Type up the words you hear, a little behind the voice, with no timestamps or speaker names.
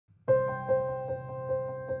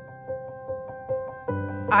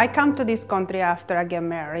I come to this country after I get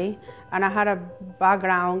married, and I had a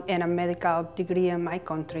background and a medical degree in my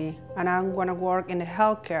country, and I'm gonna work in the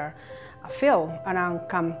healthcare field, and I'm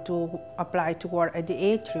come to apply to work at the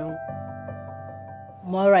Atrium.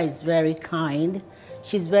 Maura is very kind.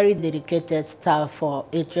 She's very dedicated staff for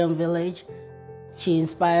Atrium Village. She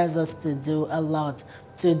inspires us to do a lot,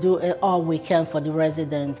 to do all we can for the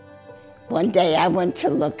residents. One day I went to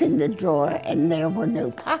look in the drawer and there were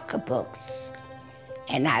no pocketbooks.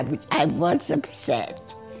 And I was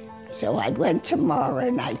upset. So I went to Maura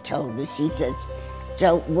and I told her, she says,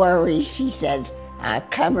 "Don't worry," she said, "I'll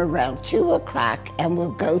come around 2 o'clock and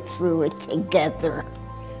we'll go through it together."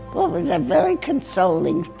 Well, it was a very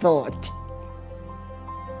consoling thought.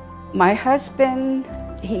 My husband,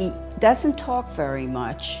 he doesn't talk very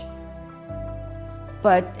much,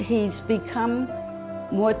 but he's become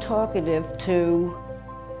more talkative to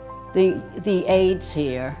the aides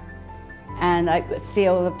here. And I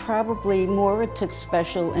feel that probably Maura took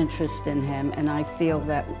special interest in him, and I feel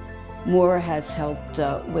that Maura has helped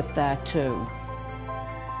with that too.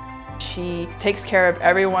 She takes care of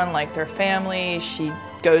everyone like their family. She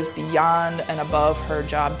goes beyond and above her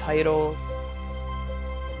job title.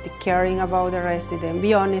 The caring about the resident,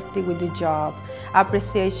 be honest with the job,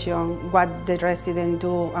 appreciation what the residents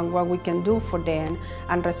do and what we can do for them,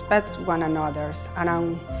 and respect one another.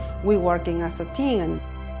 And we working as a team.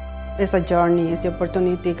 It's a journey, it's the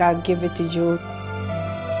opportunity God give it to you.